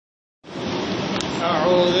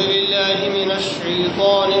أعوذ بالله من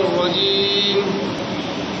الشيطان الرجيم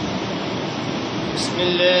بسم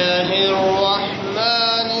الله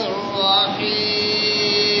الرحمن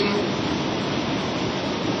الرحيم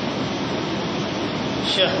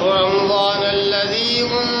شهر رمضان الذي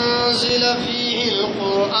أنزل فيه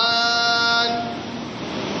القرآن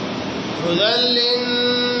هدى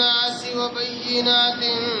للناس وبينات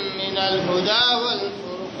من الهدى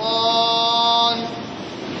والفرقان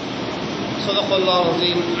صدق اللہ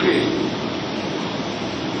العظیم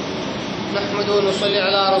نحمده ونصلی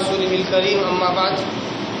علی رسوله الکریم اما بعد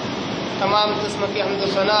تمام قسم کی حمد و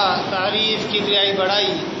ثنا تعریف کی بڑائی بڑائی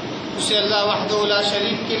اسے اللہ وحدہ لا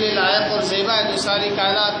شریک کے لیے لائق اور زیبا ہے جو ساری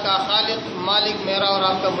کائنات کا خالق مالک میرا اور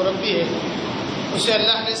آپ کا مربی ہے اسے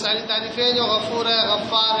اللہ کی ساری تعریفیں جو غفور ہے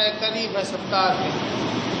غفار ہے کریم ہے ستار ہے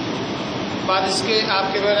بعد اس کے آپ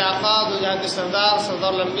کے میرے آقا دو جہاں کے سردار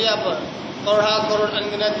الانبیاء پر کروڑا کروڑ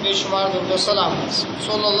انگنت بے شمار درود و سلام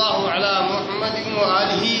صلی اللہ علی محمد و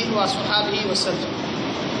آلہ و صحابہ وسلم.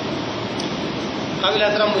 قابل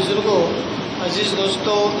احترام بزرگوں، عزیز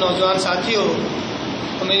دوستوں، نوجوان ساتھیوں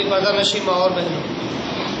اور میری پردہ نشین ماں اور بہنوں،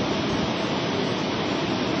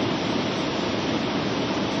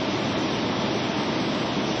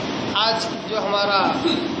 آج جو ہمارا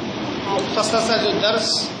مختصر سا جو درس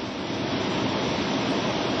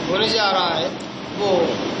ہونے جا رہا ہے وہ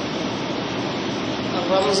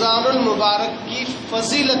رمضان المبارک کی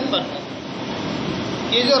فضیلت پر ہے.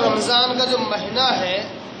 یہ جو رمضان کا جو مہینہ ہے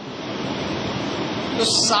جو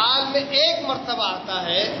سال میں ایک مرتبہ آتا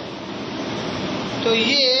ہے تو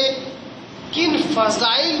یہ کن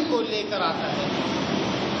فضائل کو لے کر آتا ہے،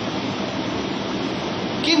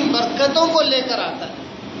 کن برکتوں کو لے کر آتا ہے.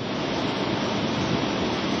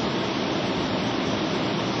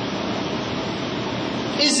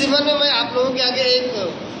 اس ضمن میں آپ لوگوں کے آگے ایک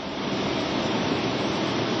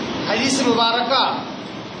حدیث مبارکہ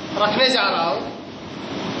رکھنے جا رہا ہوں.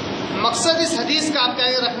 مقصد اس حدیث کا آپ کے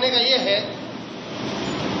آگے رکھنے کا یہ ہے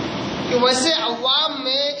کہ ویسے عوام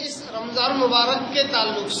میں اس رمضان مبارک کے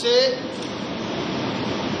تعلق سے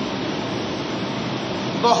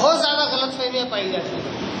بہت زیادہ غلط فہمیاں پائی جاتی ہیں.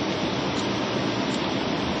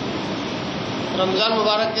 رمضان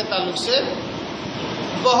مبارک کے تعلق سے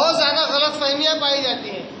بہت زیادہ غلط فہمیاں پائی جاتی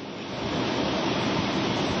ہیں.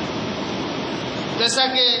 جیسا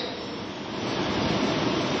کہ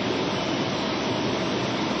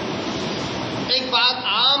ایک بات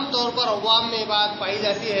عام طور پر عوام میں بات پائی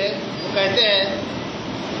جاتی ہے، وہ کہتے ہیں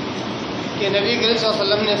کہ نبی کریم صلی اللہ علیہ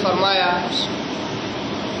وسلم نے فرمایا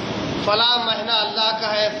فلاں مہینہ اللہ کا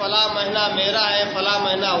ہے، فلاں مہینہ میرا ہے، فلاں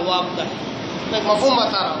مہینہ عوام کا ہے. میں ایک مفہوم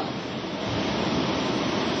بتا رہا ہوں.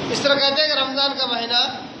 اس طرح کہتے ہیں کہ رمضان کا مہینہ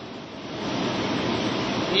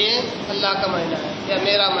یہ اللہ کا مہینہ ہے یا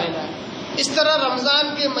میرا مہینہ ہے. اس طرح رمضان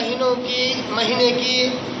کے مہینے کی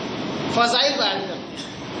فضائل بیان کرتے ہیں.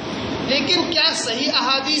 لیکن کیا صحیح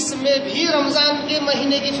احادیث میں بھی رمضان کے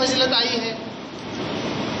مہینے کی فضیلت آئی ہے؟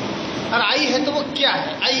 اور آئی ہے تو وہ کیا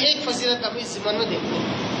ہے؟ آئی ایک فضیلت ہم اس ضمن میں دیکھتے ہیں.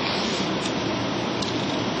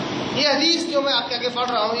 یہ حدیث جو میں آپ کے آگے پڑھ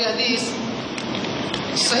رہا ہوں یہ حدیث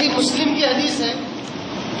صحیح مسلم کی حدیث ہے.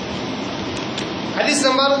 حدیث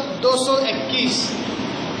نمبر 221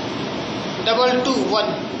 221.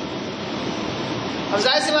 اب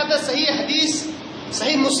ظاہر سی بات ہے صحیح حدیث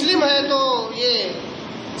صحیح مسلم ہے تو یہ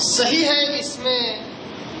صحیح ہے، اس میں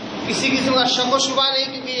کسی قسم کا شک و شبہ نہیں،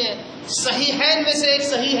 کیونکہ یہ صحیحین میں سے ایک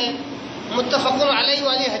صحیح ہے، متفق علیہ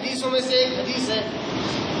والی حدیثوں میں سے ایک حدیث ہے.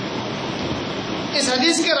 اس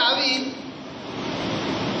حدیث کے راوی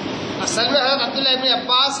اصل میں حضرت عبداللہ ابن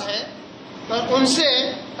عباس ہے اور ان سے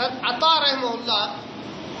حضرت عطا رحمہ اللہ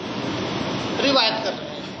روایت کر رہے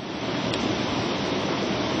ہیں.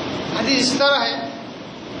 حدیث اس طرح ہے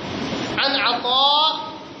عن عطاء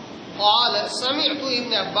قال سمعت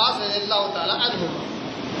ابن عباس رضی اللہ تعالی عنہما.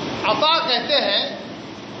 عطاء کہتے ہیں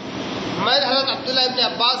میں نے حضرت عبداللہ ابن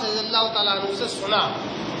عباس رضی اللہ تعالی عنہ سے سنا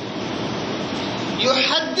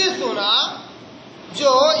یحدثنا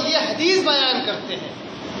جو یہ حدیث بیان کرتے ہیں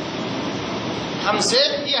ہم سے،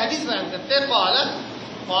 یہ حدیث بیان کرتے ہیں قال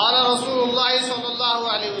رسول اللہ صلی اللہ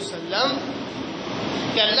علیہ وسلم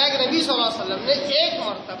کہ اللہ کے نبی صلی اللہ علیہ وسلم نے ایک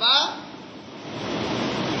مرتبہ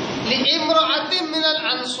لِامْرَأَةٍ مِّنَ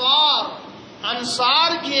الْأَنصَارِ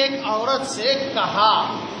انصار کی ایک عورت سے کہا.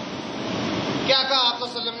 کیا کہا آپ صلی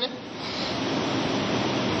اللہ علیہ وسلم نے؟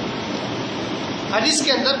 حدیث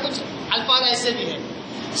کے اندر کچھ الفاظ ایسے بھی ہیں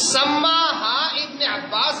سماہا ابن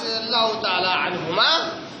عباس رضی اللہ تعالی عنہما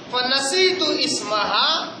فنسیت اسمہا.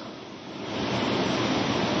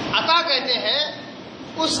 عطا کہتے ہیں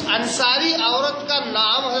اس انصاری عورت کا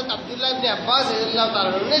نام حضرت عبداللہ ابن عباس رضی اللہ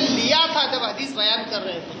تعالیٰ عنہ نے لیا تھا جب حدیث بیان کر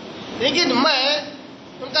رہے تھے، لیکن میں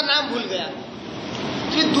ان کا نام بھول گیا.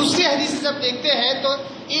 پھر دوسری حدیث جب دیکھتے ہیں تو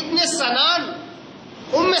ابن سنان،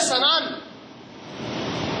 ام سنان،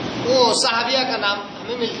 وہ صحابیہ کا نام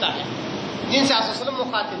ہمیں ملتا ہے جن سے آپ صلی اللہ علیہ وسلم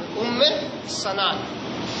مخاطب ہے، ام سنان.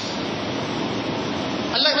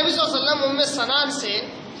 اللہ نبی صلی اللہ علیہ وسلم ام سنان سے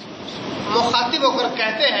مخاطب ہو کر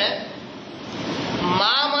کہتے ہیں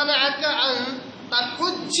ما منعک ان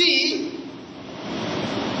تحجی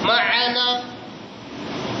معنا.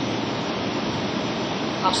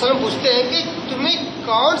 آپ صلی اللہ علیہ وسلم پوچھتے ہیں کہ تمہیں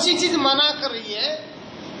کون سی چیز منع کر رہی ہے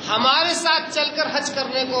ہمارے ساتھ چل کر حج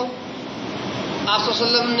کرنے کو. آپ صلی اللہ علیہ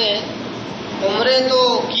وسلم نے عمرے تو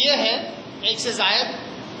کیے ہیں 1 سے زائد،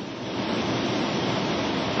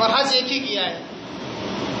 اور حج ایک ہی کیا ہے.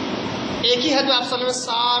 ایک ہی حج میں آپ صلی اللہ علیہ وسلم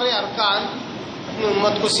سارے ارکان اپنی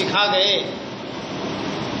امت کو سکھا گئے.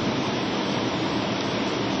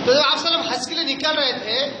 تو جب آپ صلی اللہ علیہ وسلم حج کے لیے نکل رہے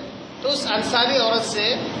تھے تو اس انصاری عورت سے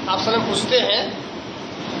آپ صلی اللہ علیہ وسلم پوچھتے ہیں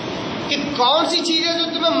کہ کون سی چیز ہے جو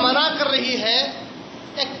تمہیں منع کر رہی ہے،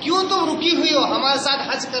 یا کیوں تم رکی ہوئی ہو ہمارے ساتھ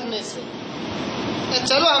حج کرنے سے، یا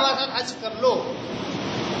چلو ہمارے ساتھ حج کر لو.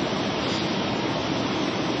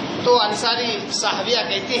 تو انصاری صحابیہ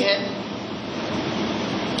کہتی ہیں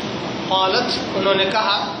قالت، انہوں نے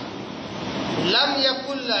کہا لم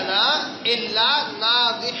یکن لنا الا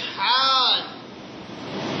ناضحان،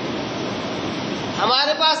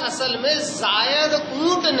 ہمارے پاس اصل میں زائد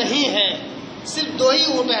اونٹ نہیں ہے، صرف 2 ہی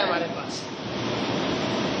اونٹ ہیں ہمارے پاس.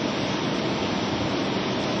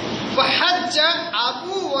 فحج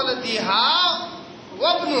ابو ولدها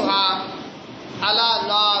وابنها على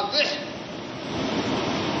ناضح،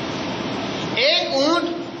 ایک اونٹ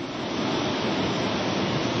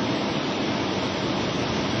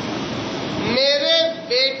میرے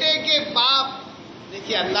بیٹے کے باپ،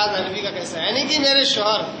 دیکھیے انداز نبی کا کیسا ہے، یعنی کہ میرے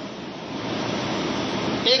شوہر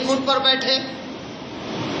ایک اونٹ پر بیٹھے،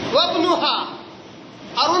 وابنها،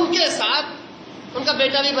 اور ان کے ساتھ ان کا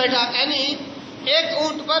بیٹا بھی بیٹھا، یعنی ایک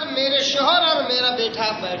اونٹ پر میرے شوہر اور میرا بیٹا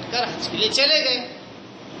بیٹھ کر حج کے لیے چلے گئے.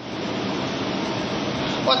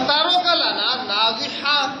 اور تاروں کا لانا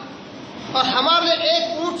ناضحا، اور ہمارے لیے ایک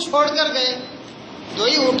اونٹ چھوڑ کر گئے، 2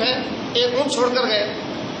 ہی اونٹ ہیں، ایک اونٹ چھوڑ کر گئے.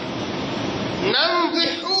 ننضح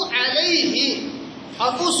علیہ،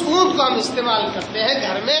 اور اس اونٹ کو ہم استعمال کرتے ہیں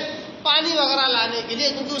گھر میں پانی وغیرہ لانے کے لیے،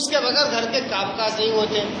 کیونکہ اس کے بغیر گھر کے کام کاج نہیں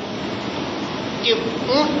ہوتے. کہ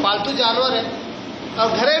اونٹ پالتو جانور ہے اور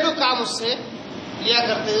گھریلو کام اس سے لیا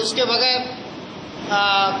کرتے ہیں، اس کے بغیر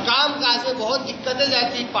کام کاج میں بہت دقتیں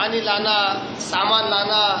جاتی، پانی لانا، سامان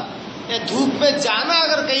لانا، یا دھوپ میں جانا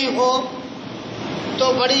اگر کہیں ہو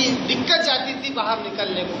تو بڑی دقت جاتی تھی باہر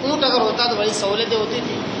نکلنے کو. اونٹ اگر ہوتا تو بڑی سہولتیں ہوتی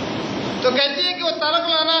تھی. تو کہتی ہے کہ وہ ترک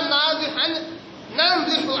لانا ناضحن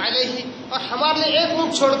ننضح علیہ، اور ہمارے لیے ایک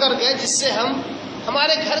اونٹ چھوڑ کر گئے جس سے ہم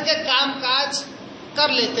ہمارے گھر کے کام کاج کر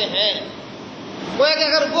لیتے ہیں. وہ کہ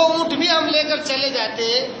اگر وہ اونٹ بھی ہم لے کر چلے جاتے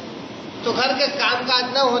تو گھر کے کام کاج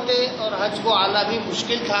نہ ہوتے اور حج کو آنا بھی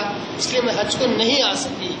مشکل تھا، اس لیے میں حج کو نہیں آ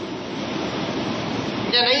سکی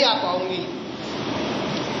یا نہیں آ پاؤں گی.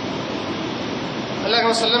 اللہ علیہ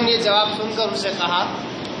وسلم نے یہ جواب سن کر ان سے کہا،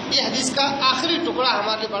 یہ حدیث کا آخری ٹکڑا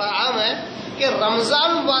ہمارے لیے بڑا عام ہے کہ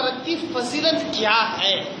رمضان مبارک کی فضیلت کیا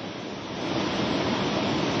ہے.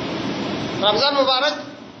 رمضان مبارک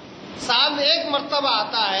سال میں 1 مرتبہ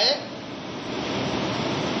آتا ہے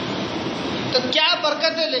تو کیا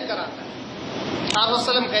برکتیں لے کر آتا ہے. آپ صلی اللہ علیہ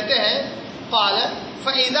وسلم کہتے ہیں قال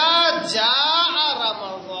فَإِذَا جَاءَ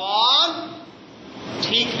رمضان،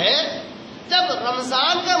 ٹھیک ہے جب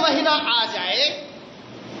رمضان کا مہینہ آ جائے،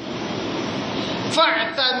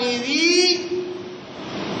 فَاعْتَمِرِي،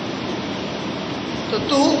 تو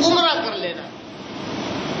تو عمرہ کر لینا.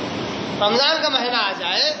 رمضان کا مہینہ آ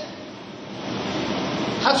جائے،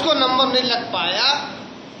 حج کو نمبر نہیں لگ پایا،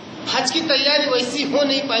 حج کی تیاری ویسی ہو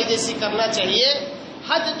نہیں پائی جیسی کرنا چاہیے،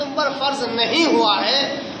 حج تم پر فرض نہیں ہوا ہے،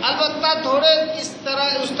 البتہ تھوڑے اس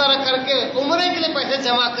طرح کر کے عمرے کے لیے پیسے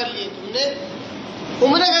جمع کر لیے تم نے،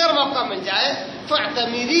 عمرے کا اگر موقع مل جائے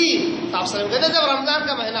فاعتمری، تو آپ صلی اللہ علیہ وسلم کہتے ہیں جب رمضان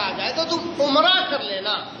کا مہینہ آ جائے تو تم عمرہ کر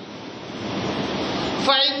لینا.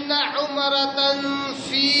 فإن عمرة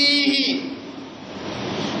فیہ،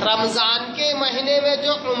 رمضان کے مہینے میں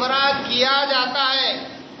جو عمرہ کیا جاتا ہے،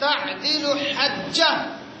 تعدل حجہ،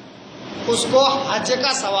 اس کو حج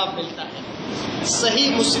کا ثواب ملتا ہے. صحیح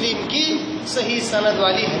مسلم کی صحیح سند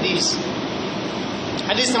والی حدیث،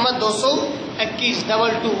 حدیث نمبر 221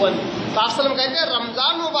 221. تو آپ صلی اللہ علیہ وسلم کہتے ہیں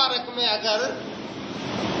رمضان مبارک میں اگر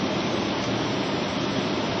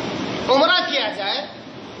عمرہ کیا جائے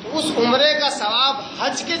تو اس عمرے کا ثواب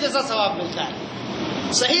حج کے جیسا ثواب ملتا ہے.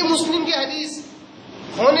 صحیح مسلم کی حدیث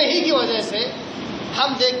ہونے ہی کی وجہ سے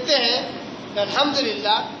ہم دیکھتے ہیں کہ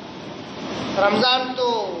الحمدللہ رمضان تو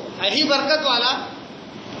یہی برکت والا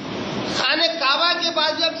خانہ کعبہ کے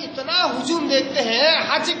بعد جب اتنا ہجوم دیکھتے ہیں،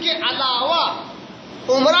 حج کے علاوہ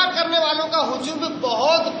عمرہ کرنے والوں کا ہجوم بھی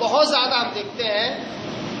بہت بہت زیادہ ہم دیکھتے ہیں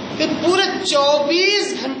کہ پورے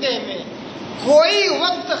 24 گھنٹے میں کوئی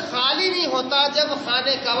وقت خالی نہیں ہوتا جب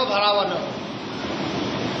خانہ کعبہ بھرا ہوا نہ ہو.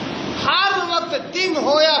 ہر وقت دن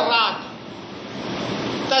ہو یا رات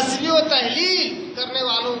تسبیح و تحلیل کرنے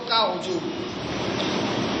والوں کا ہجوم،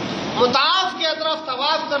 مطاف کے اطراف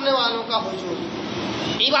طواف کرنے والوں کا ہجوم،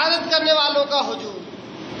 عبادت کرنے والوں کا ہجوم،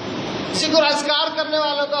 ذکر اذکار کرنے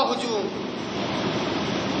والوں کا ہجوم.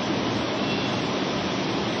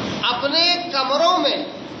 اپنے کمروں میں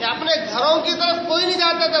یا اپنے گھروں کی طرف کوئی نہیں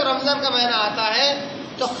جاتا. جب رمضان کا مہینہ آتا ہے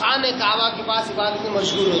تو خانہ کعبہ کے پاس عبادت میں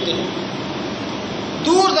مشغول ہوتے ہیں.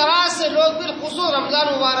 دور دراز سے لوگ بالخصوص رمضان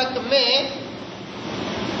مبارک میں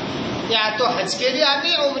یا تو حج کے لیے آتے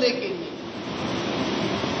ہیں، عمرے کے لیے.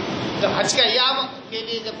 جب حج کے ایام کے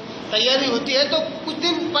لیے جب تیاری ہوتی ہے تو کچھ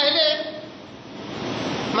دن پہلے،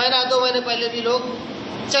 مہینہ 2 مہینے پہلے بھی لوگ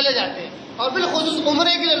چلے جاتے ہیں. اور بالخصوص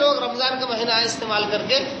عمرے کے لیے لوگ رمضان کا مہینہ استعمال کر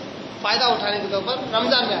کے فائدہ اٹھانے کے طور پر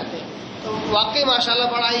رمضان میں آتے ہیں. تو واقعی ماشاءاللہ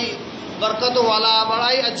بڑا ہی برکتوں والا، بڑا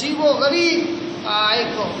ہی عجیب و غریب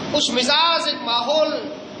ایک خوش مزاج ایک ماحول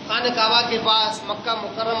خانہ کعبہ کے پاس مکہ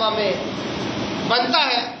مکرمہ میں بنتا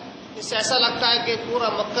ہے. اس سے ایسا لگتا ہے کہ پورا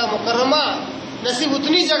مکہ مکرمہ نہ صرف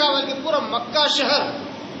اتنی جگہ بلکہ پورا مکہ شہر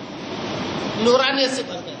نورانیت سے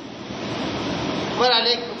بھر گیا. بہرحال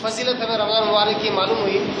ایک فضیلت ہمیں رمضان مبارک کی معلوم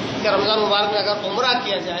ہوئی کہ رمضان مبارک میں اگر عمرہ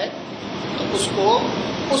کیا جائے تو اس کو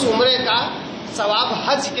اس عمرے کا ثواب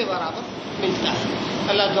حج کے برابر ملتا ہے.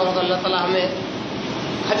 اللہ تعالیٰ ہمیں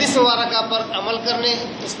حدیث مبارکہ پر عمل کرنے،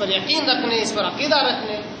 اس پر یقین رکھنے، اس پر عقیدہ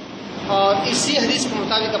رکھنے اور اسی حدیث کے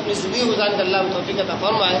مطابق اپنی زندگی گزارنے کا اللہ توفیق عطا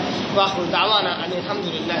فرمائے. وآخر دعوانا ان الحمد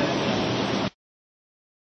للہ رب العالمین.